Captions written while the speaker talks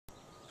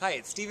Hi,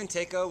 it's Stephen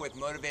Takeo with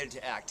Motivated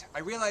to Act.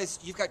 I realize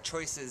you've got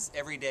choices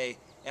every day,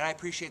 and I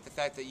appreciate the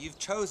fact that you've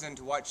chosen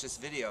to watch this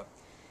video.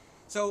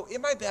 So in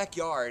my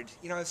backyard,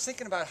 I was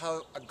thinking about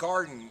how a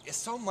garden is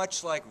so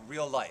much like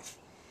real life,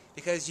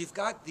 because you've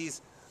got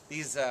these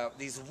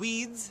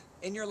weeds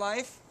in your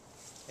life,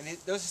 and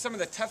those are some of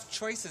the tough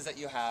choices that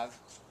you have.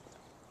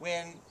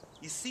 When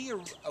you see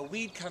a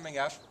weed coming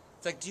up,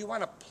 it's like, do you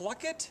want to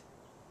pluck it?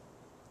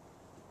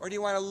 Or do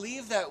you want to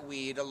leave that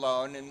weed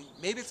alone and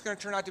maybe it's going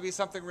to turn out to be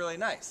something really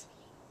nice?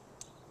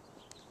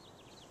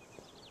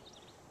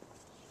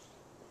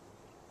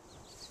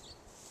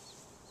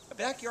 A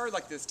backyard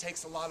like this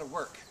takes a lot of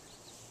work.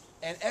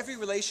 And every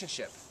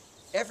relationship,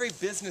 every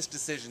business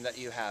decision that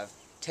you have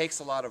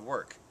takes a lot of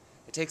work.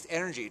 It takes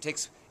energy, it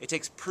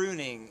takes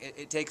pruning,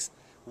 it takes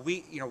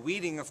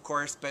weeding, of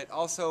course, but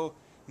also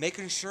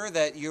making sure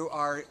that you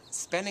are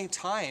spending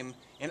time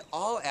in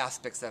all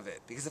aspects of it.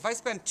 Because if I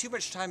spend too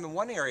much time in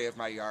one area of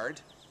my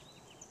yard,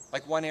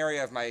 like one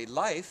area of my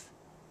life,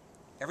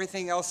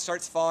 everything else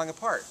starts falling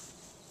apart.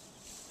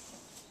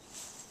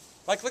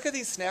 Like, look at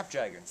these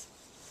snapdragons.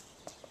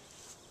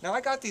 Now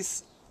I got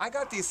these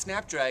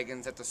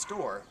snapdragons at the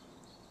store,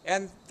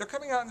 and they're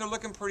coming out and they're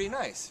looking pretty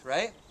nice,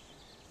 right?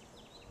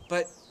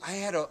 But I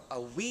had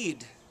a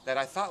weed that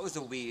I thought was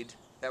a weed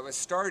that was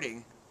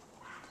starting.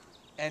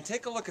 And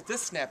take a look at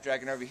this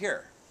snapdragon over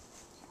here.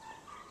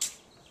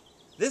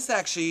 This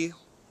actually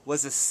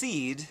was a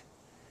seed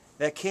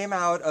that came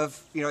out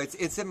of,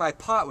 it's in my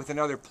pot with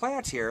another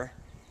plant here,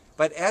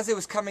 but as it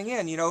was coming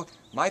in,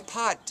 my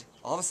pot,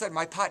 all of a sudden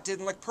my pot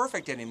didn't look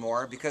perfect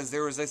anymore because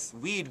there was this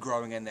weed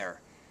growing in there.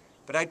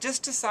 But I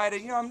just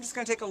decided, I'm just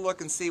going to take a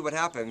look and see what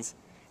happens.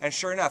 And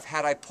sure enough,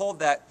 had I pulled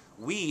that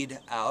weed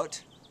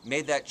out,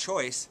 made that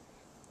choice,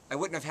 I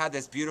wouldn't have had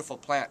this beautiful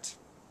plant.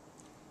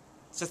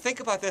 So think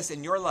about this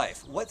in your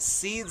life. What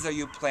seeds are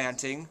you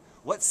planting?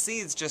 What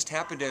seeds just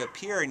happen to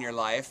appear in your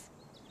life?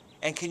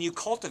 And can you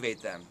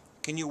cultivate them?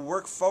 Can you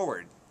work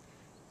forward?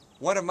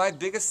 One of my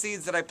biggest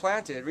seeds that I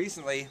planted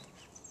recently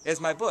is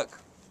my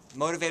book,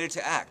 Motivated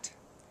to Act.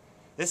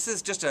 This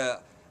is just an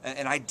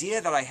idea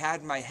that I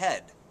had in my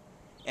head.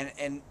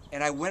 And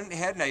I went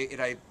ahead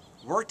and I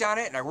worked on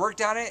it and I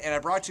worked on it and I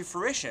brought it to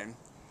fruition.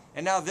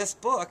 And now this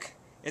book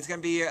is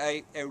going to be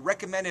a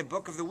recommended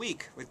book of the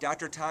week with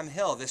Dr. Tom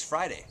Hill this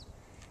Friday.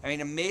 I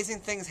mean,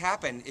 amazing things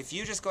happen if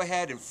you just go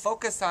ahead and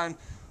focus on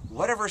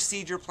whatever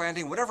seed you're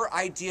planting, whatever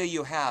idea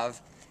you have,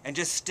 and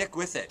just stick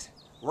with it.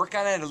 Work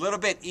on it a little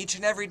bit each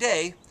and every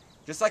day.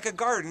 Just like a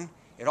garden,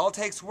 it all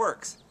takes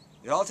work.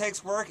 It all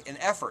takes work and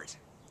effort.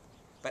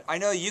 But I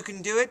know you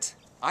can do it.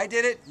 I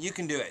did it. You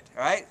can do it.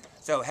 All right?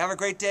 So have a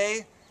great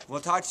day. We'll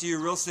talk to you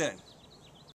real soon.